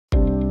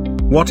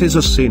What is a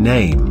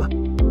CNAME?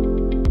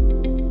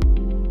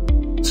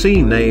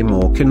 CNAME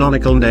or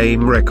Canonical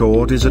Name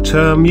Record is a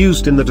term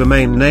used in the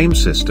domain name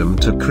system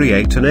to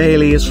create an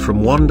alias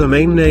from one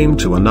domain name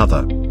to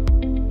another.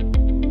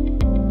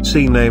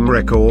 CNAME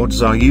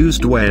records are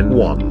used when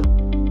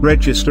 1.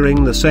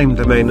 Registering the same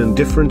domain in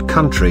different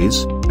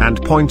countries, and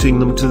pointing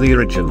them to the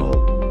original.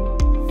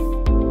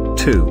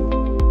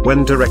 2.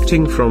 When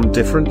directing from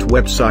different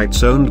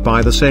websites owned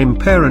by the same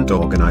parent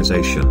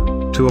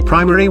organization, to a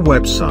primary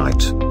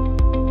website.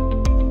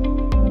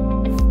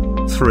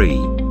 3.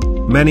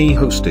 Many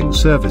hosting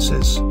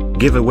services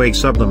give away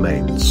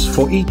subdomains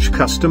for each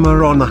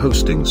customer on the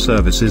hosting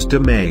service's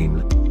domain.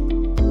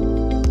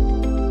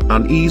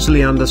 An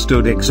easily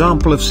understood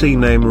example of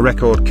CNAME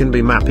record can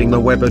be mapping the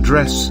web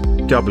address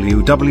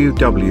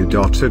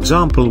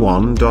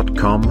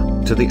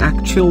www.example1.com to the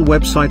actual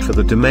website for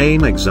the domain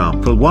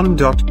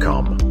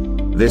example1.com.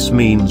 This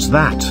means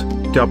that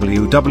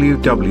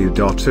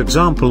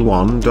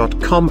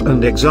www.example1.com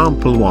and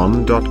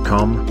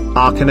example1.com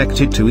are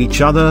connected to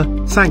each other,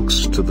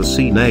 thanks to the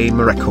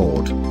CNAME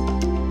record.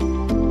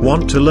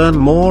 Want to learn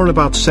more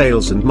about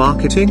sales and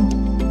marketing?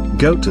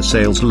 Go to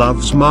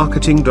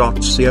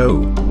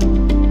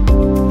saleslovesmarketing.co.